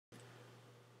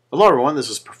Hello everyone, this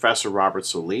is Professor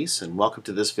Robertsolis and welcome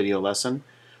to this video lesson.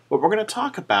 What we're going to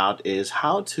talk about is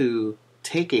how to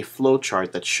take a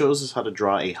flowchart that shows us how to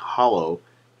draw a hollow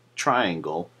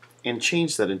triangle and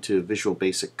change that into Visual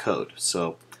Basic code.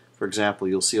 So for example,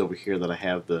 you'll see over here that I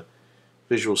have the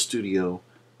Visual Studio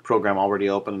program already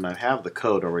open and I have the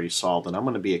code already solved, and I'm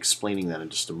going to be explaining that in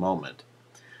just a moment.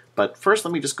 But first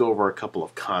let me just go over a couple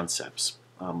of concepts.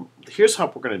 Here's how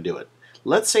we're going to do it.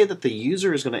 Let's say that the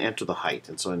user is going to enter the height,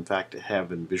 and so in fact I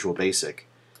have in Visual Basic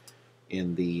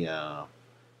in the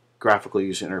graphical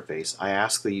user interface, I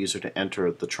ask the user to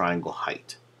enter the triangle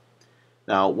height.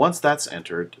 Now once that's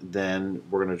entered, then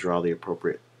we're going to draw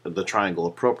the triangle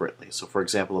appropriately. So for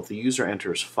example, if the user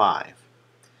enters 5,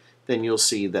 then you'll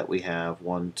see that we have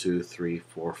 1, 2, 3,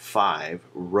 4, 5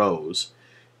 rows,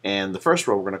 and the first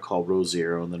row we're going to call row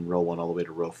 0, and then row 1 all the way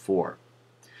to row 4.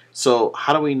 So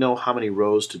how do we know how many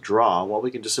rows to draw? Well, we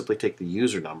can just simply take the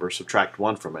user number, subtract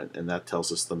 1 from it, and that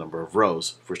tells us the number of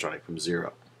rows if we're starting from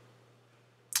 0.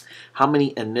 How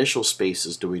many initial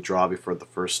spaces do we draw before the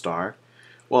first star?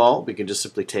 Well, we can just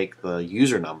simply take the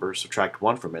user number, subtract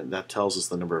 1 from it, and that tells us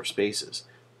the number of spaces.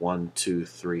 1, 2,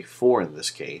 3, 4 in this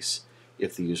case,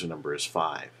 if the user number is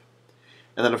 5.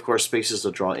 And then of course spaces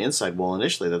to draw inside, well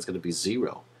initially that's going to be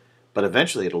 0. But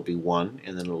eventually it'll be 1,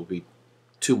 and then it'll be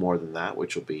 2 more than that,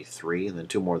 which will be 3, and then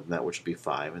 2 more than that, which will be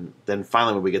 5. And then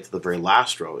finally when we get to the very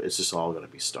last row, it's just all going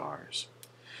to be stars.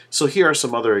 So here are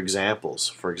some other examples.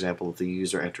 For example, if the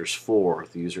user enters 4,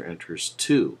 if the user enters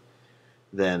 2,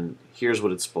 then here's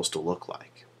what it's supposed to look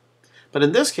like. But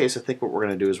in this case, I think what we're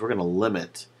going to do is we're going to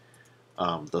limit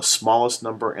the smallest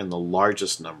number and the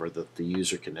largest number that the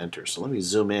user can enter. So let me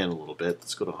zoom in a little bit.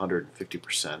 Let's go to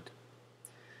 150%.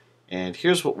 And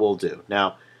here's what we'll do.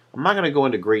 Now, I'm not going to go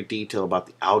into great detail about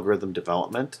the algorithm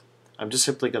development. I'm just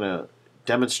simply going to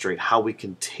demonstrate how we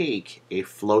can take a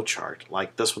flowchart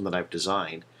like this one that I've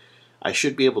designed. I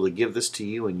should be able to give this to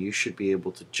you, and you should be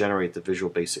able to generate the Visual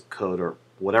Basic code, or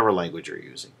whatever language you're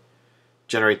using.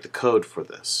 Generate the code for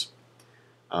this,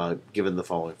 given the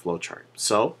following flowchart.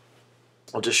 So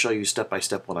I'll just show you step by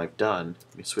step what I've done.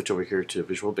 Let me switch over here to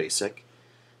Visual Basic,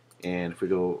 and if we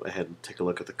go ahead and take a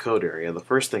look at the code area, the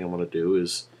first thing I want to do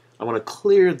is I want to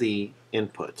clear the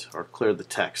input, or clear the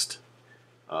text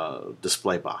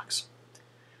display box.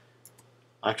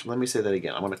 Actually, let me say that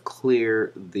again. I want to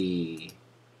clear the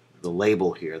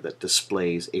label here that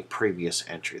displays a previous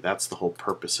entry. That's the whole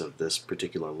purpose of this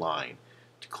particular line,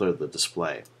 to clear the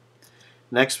display.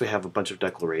 Next we have a bunch of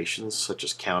declarations such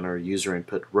as counter, user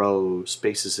input, row,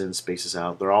 spaces in, spaces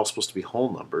out. They're all supposed to be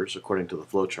whole numbers according to the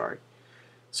flowchart.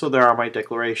 So there are my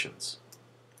declarations.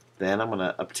 Then I'm going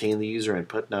to obtain the user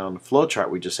input. Now in the flowchart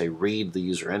we just say read the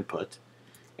user input,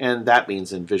 and that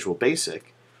means in Visual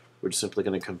Basic we're just simply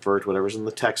going to convert whatever's in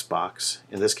the text box,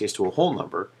 in this case to a whole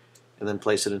number, and then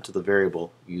place it into the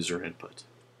variable user input.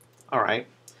 Alright,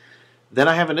 then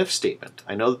I have an if statement.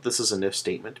 I know that this is an if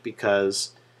statement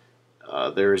because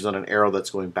there is not an arrow that's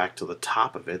going back to the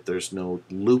top of it. There's no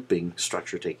looping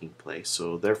structure taking place.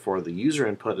 So therefore the user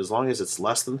input, as long as it's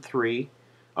less than 3,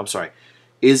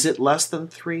 is it less than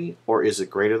 3 or is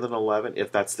it greater than 11?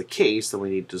 If that's the case, then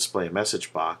we need to display a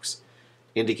message box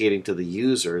indicating to the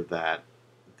user that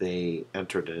they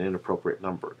entered an inappropriate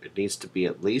number. It needs to be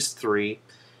at least 3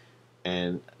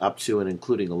 and up to and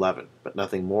including 11, but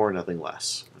nothing more, nothing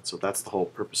less. And so that's the whole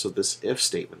purpose of this if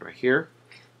statement right here.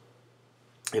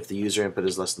 If the user input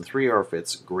is less than 3 or if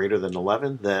it's greater than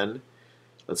 11, then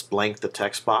let's blank the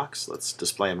text box. Let's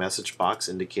display a message box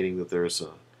indicating that there's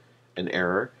an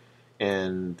error,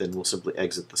 and then we'll simply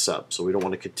exit the sub. So we don't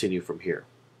want to continue from here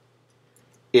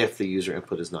if the user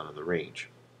input is not in the range.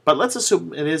 But let's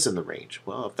assume it is in the range.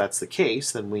 Well, if that's the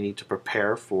case, then we need to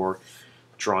prepare for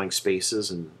drawing spaces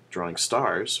and drawing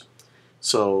stars.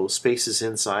 So spaces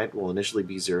inside will initially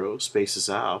be 0. Spaces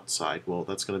outside, well,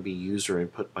 that's going to be user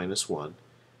input minus 1,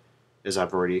 as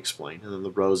I've already explained, and then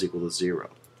the rows equal to 0.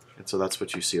 And so that's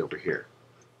what you see over here.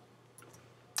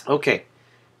 Okay,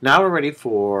 now we're ready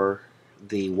for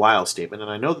the while statement,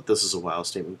 and I know that this is a while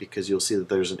statement because you'll see that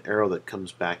there's an arrow that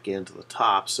comes back into the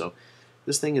top, so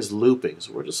this thing is looping,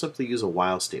 so we'll just simply use a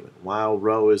while statement. While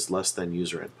row is less than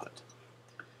user input.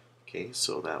 Okay,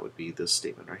 so that would be this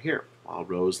statement right here. While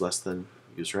row is less than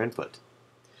user input.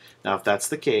 Now if that's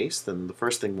the case, then the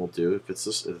first thing we'll do, if this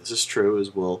is true,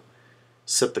 is we'll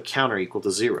set the counter equal to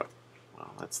 0.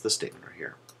 Well, that's this statement right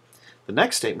here. The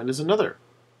next statement is another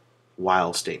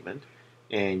while statement,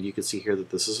 and you can see here that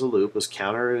this is a loop. As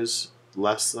counter is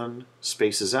less than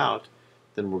spaces out,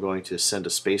 then we're going to send a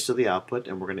space to the output,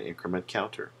 and we're going to increment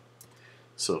counter.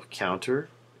 So if counter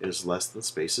is less than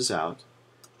spaces out,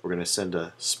 we're going to send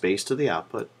a space to the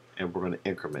output, and we're going to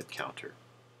increment counter.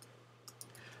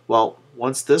 Well,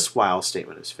 once this while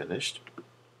statement is finished,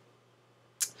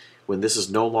 when this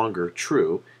is no longer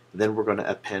true, then we're going to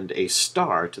append a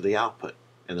star to the output,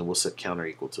 and then we'll set counter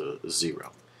equal to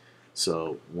 0.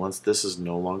 So once this is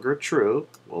no longer true,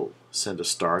 we'll send a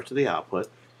star to the output,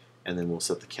 and then we'll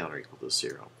set the counter equal to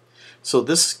 0. So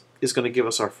this is going to give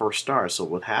us our first star. So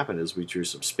what happened is we drew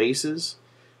some spaces.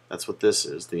 That's what this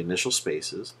is, the initial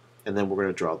spaces, and then we're going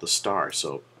to draw the star.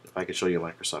 So if I could show you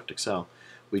Microsoft Excel,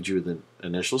 we drew the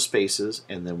initial spaces,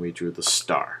 and then we drew the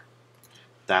star.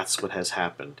 That's what has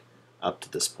happened up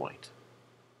to this point.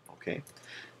 Okay.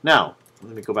 Now,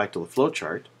 let me go back to the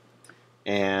flowchart,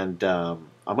 and I'm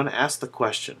going to ask the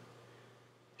question,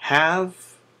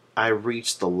 have I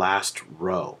reached the last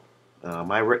row?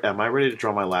 Am I ready to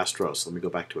draw my last row? So let me go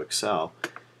back to Excel.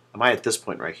 Am I at this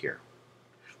point right here?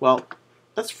 Well,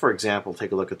 let's, for example,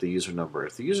 take a look at the user number.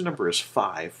 If the user number is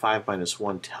 5, 5 minus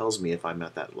 1 tells me if I'm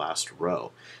at that last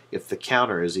row. If the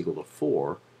counter is equal to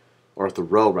 4, or if the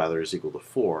row, rather, is equal to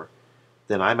 4,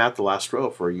 then I'm at the last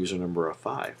row for a user number of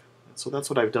 5. And so that's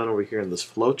what I've done over here in this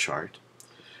flowchart.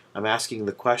 I'm asking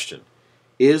the question,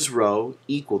 is row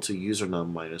equal to user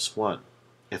num minus 1?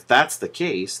 If that's the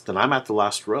case, then I'm at the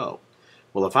last row.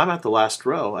 Well, if I'm at the last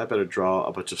row, I better draw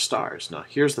a bunch of stars. Now,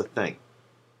 here's the thing.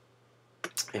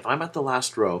 If I'm at the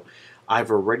last row, I've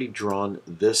already drawn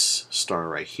this star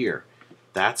right here.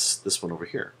 That's this one over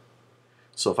here.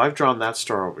 So if I've drawn that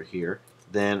star over here,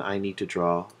 then I need to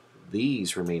draw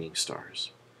these remaining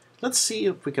stars. Let's see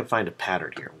if we can find a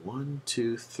pattern here. 1,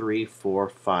 2, 3, 4,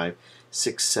 5,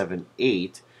 6, 7,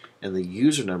 8, and the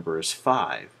user number is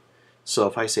 5. So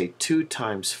if I say 2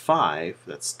 times 5,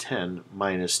 that's 10,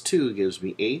 minus 2 gives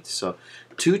me 8. So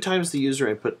 2 times the user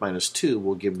input minus 2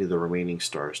 will give me the remaining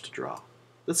stars to draw.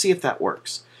 Let's see if that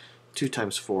works. 2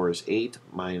 times 4 is 8,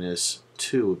 minus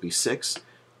 2 would be 6.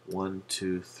 1,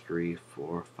 2, 3,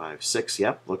 4, 5, 6.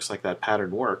 Yep, looks like that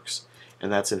pattern works.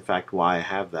 And that's in fact why I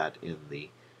have that in the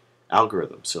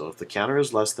algorithm. So if the counter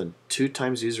is less than 2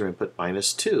 times user input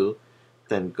minus 2,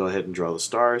 then go ahead and draw the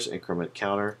stars, increment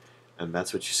counter, and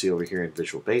that's what you see over here in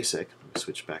Visual Basic. Let me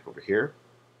switch back over here.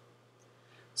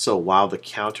 So while the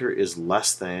counter is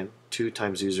less than 2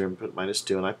 times user input minus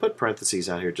 2, and I put parentheses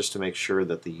out here just to make sure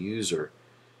that the user,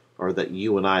 or that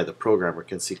you and I, the programmer,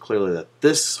 can see clearly that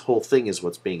this whole thing is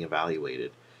what's being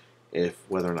evaluated, if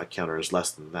whether or not counter is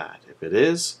less than that. If it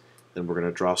is, then we're going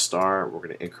to draw star, we're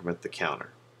going to increment the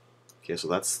counter. Okay, so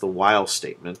that's the while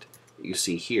statement that you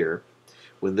see here.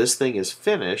 When this thing is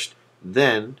finished,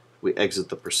 then we exit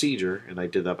the procedure, and I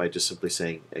did that by just simply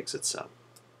saying exit sub.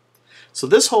 So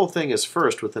this whole thing is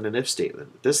first within an if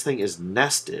statement. This thing is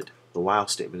nested, the while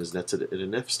statement is nested in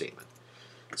an if statement.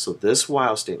 So this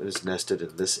while statement is nested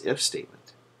in this if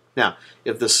statement. Now,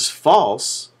 if this is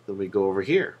false, then we go over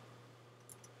here.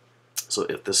 So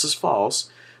if this is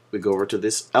false, we go over to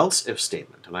this else if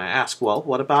statement. And I ask, well,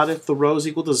 what about if the row is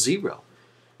equal to 0?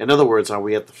 In other words, are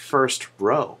we at the first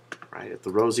row? Right? If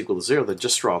the row is equal to 0, then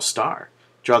just draw a star.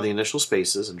 Draw the initial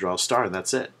spaces and draw a star, and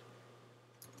that's it.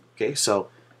 Okay, so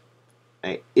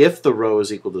if the row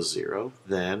is equal to 0,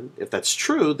 then if that's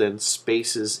true, then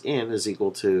spaces in is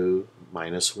equal to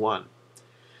minus 1.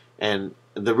 And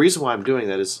the reason why I'm doing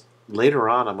that is later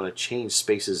on I'm going to change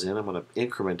spaces in. I'm going to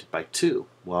increment it by 2.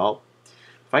 Well,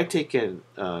 if I take in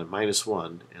minus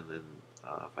 1, and then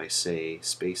if I say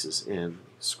spaces in,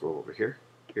 scroll over here,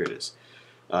 here it is.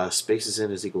 Spaces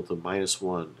in is equal to minus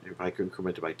 1. If I can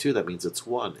increment it by 2, that means it's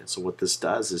 1. And so what this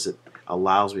does is it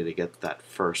allows me to get that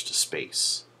first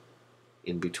space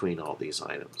in between all these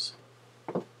items.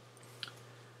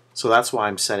 So that's why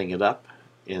I'm setting it up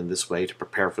in this way to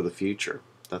prepare for the future.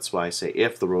 That's why I say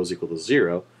if the row is equal to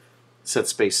 0, set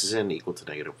spaces in equal to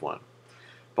 -1.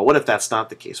 But what if that's not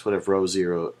the case? What if row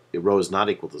is not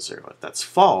equal to 0? If that's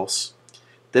false,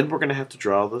 then we're going to have to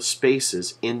draw the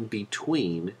spaces in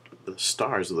between the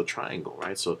stars of the triangle,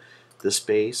 right? So this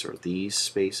space, or these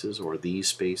spaces, or these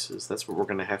spaces, that's what we're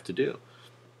going to have to do.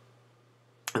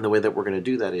 And the way that we're going to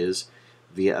do that is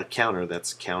via a counter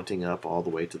that's counting up all the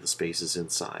way to the spaces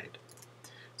inside.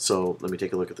 So let me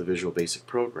take a look at the Visual Basic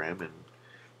program, and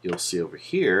you'll see over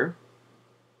here,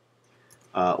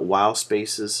 while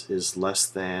spaces is less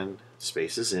than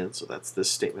spaces in, so that's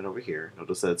this statement over here.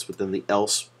 Notice that it's within the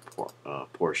else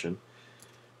portion.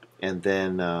 And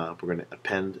then we're going to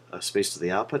append a space to the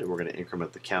output, and we're going to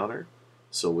increment the counter.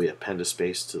 So we append a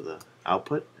space to the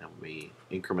output, and we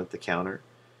increment the counter.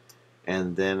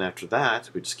 And then after that,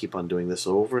 we just keep on doing this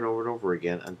over and over and over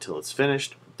again until it's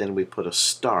finished. Then we put a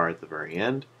star at the very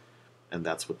end, and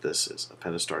that's what this is,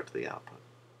 append a star to the output.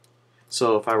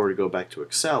 So if I were to go back to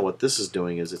Excel, what this is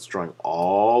doing is it's drawing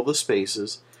all the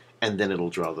spaces and then it'll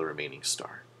draw the remaining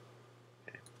star.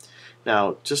 Okay.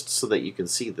 Now, just so that you can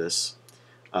see this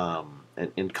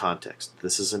and in context,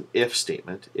 this is an if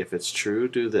statement. If it's true,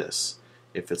 do this.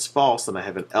 If it's false, then I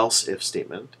have an else if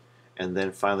statement. And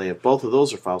then finally, if both of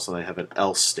those are false, then I have an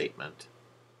else statement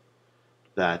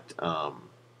that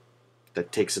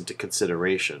that takes into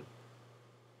consideration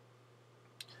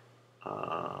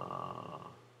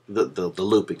the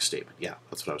looping statement. Yeah,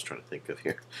 that's what I was trying to think of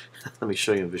here. Let me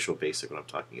show you in Visual Basic what I'm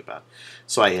talking about.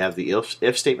 So I have the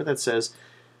if statement that says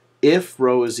if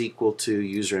row is equal to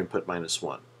user input minus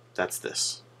 1. That's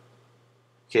this.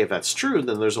 Okay, if that's true,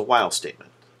 then there's a while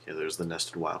statement. Okay, there's the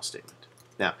nested while statement.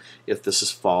 Now, if this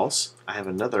is false, I have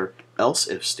another else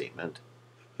if statement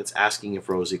that's asking if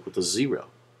row is equal to 0.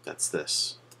 That's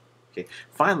this. Okay.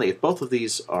 Finally, if both of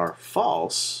these are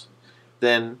false,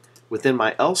 then within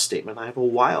my else statement, I have a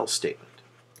while statement.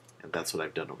 And that's what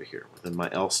I've done over here. Within my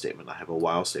else statement, I have a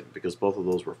while statement because both of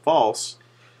those were false,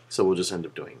 so we'll just end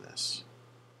up doing this.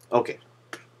 Okay.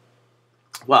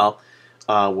 Well,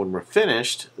 when we're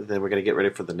finished, then we're going to get ready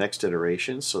for the next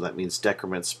iteration. So that means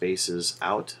decrement spaces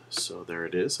out. So there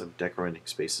it is. I'm decrementing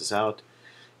spaces out.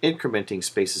 Incrementing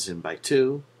spaces in by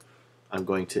 2. I'm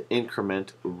going to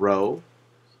increment row.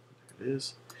 There it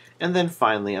is. And then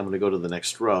finally, I'm going to go to the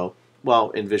next row.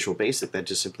 Well, in Visual Basic, that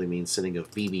just simply means sending a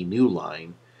VB new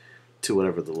line to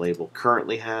whatever the label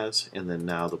currently has. And then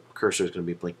now the cursor is going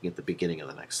to be blinking at the beginning of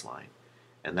the next line.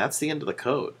 And that's the end of the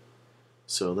code.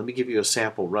 So let me give you a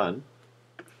sample run.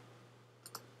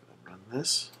 Run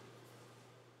this.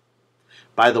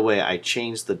 By the way, I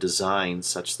changed the design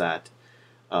such that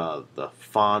the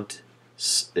font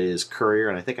is Courier,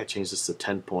 and I think I changed this to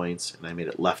 10 points, and I made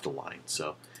it left aligned.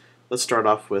 So let's start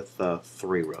off with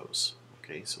 3 rows.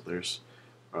 Okay, so there's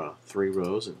 3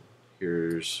 rows, and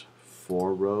here's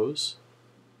 4 rows,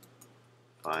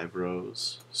 5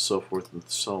 rows, so forth and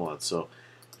so on. So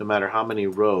no matter how many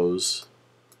rows,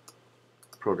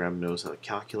 the program knows how to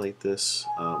calculate this.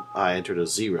 I entered a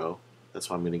 0. That's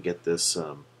why I'm going to get this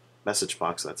message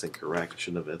box. That's incorrect. I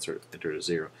shouldn't have entered a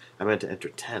 0. I meant to enter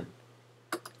 10.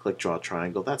 Click draw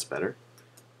triangle. That's better.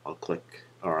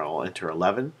 I'll enter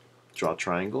 11. Draw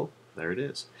triangle. There it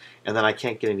is. And then I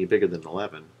can't get any bigger than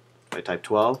 11. If I type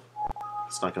 12,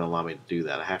 it's not going to allow me to do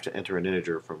that. I have to enter an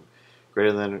integer from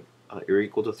greater than or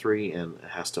equal to 3, and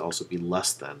it has to also be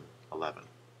less than 11.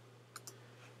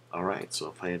 Alright, so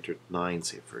if I entered 9,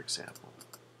 say for example,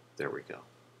 there we go.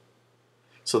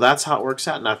 So that's how it works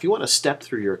out. Now if you want to step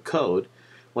through your code,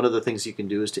 one of the things you can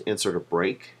do is to insert a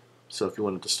break. So if you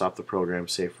wanted to stop the program,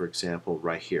 say for example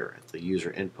right here at the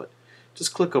user input,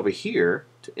 just click over here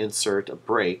to insert a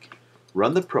break,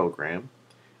 run the program.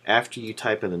 After you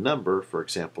type in a number, for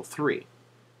example 3,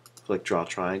 click draw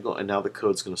triangle, and now the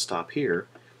code's going to stop here.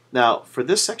 Now for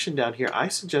this section down here, I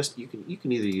suggest you can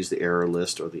either use the error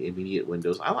list or the immediate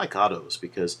windows. I like autos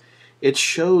because it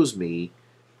shows me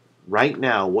right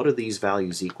now what are these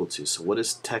values equal to. So what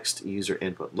is text user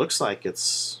input? Looks like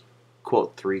it's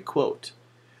quote 3 quote.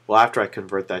 Well, after I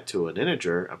convert that to an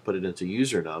integer, I put it into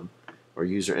user num, or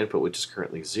user input, which is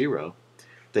currently 0,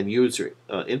 then user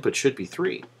input should be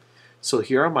 3. So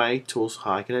here are my tools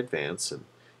how I can advance. And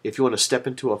if you want to step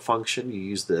into a function, you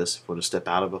use this. If you want to step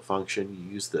out of a function,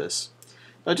 you use this.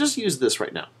 Now just use this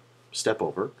right now. Step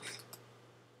over.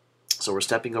 So we're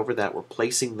stepping over that. We're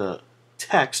placing the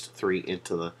text 3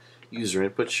 into the user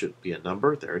input. Should be a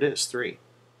number. There it is, 3.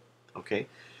 Okay.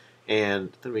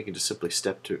 And then we can just simply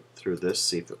step through this,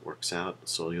 see if it works out.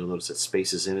 So you'll notice that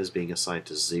spaces in is being assigned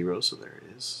to 0, so there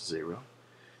it is, 0.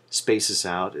 Spaces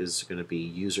out is going to be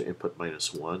user input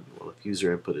minus 1. Well, if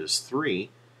user input is 3,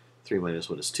 3 minus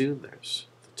 1 is 2, there's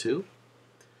the 2.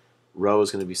 Row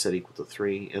is going to be set equal to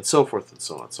 3, and so forth and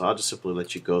so on. So I'll just simply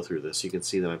let you go through this. You can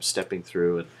see that I'm stepping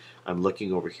through, and I'm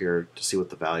looking over here to see what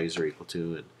the values are equal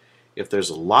to. And if there's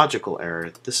a logical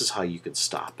error, this is how you can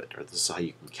stop it, or this is how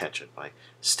you can catch it, by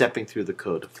stepping through the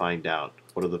code to find out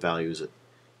what are the values at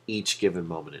each given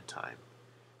moment in time.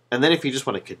 And then if you just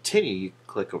want to continue, you can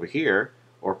click over here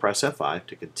or press F5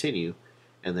 to continue,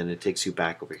 and then it takes you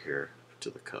back over here to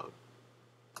the code.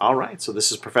 Alright, so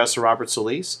this is Professor Robert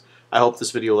Solis. I hope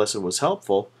this video lesson was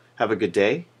helpful. Have a good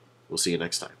day. We'll see you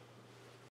next time.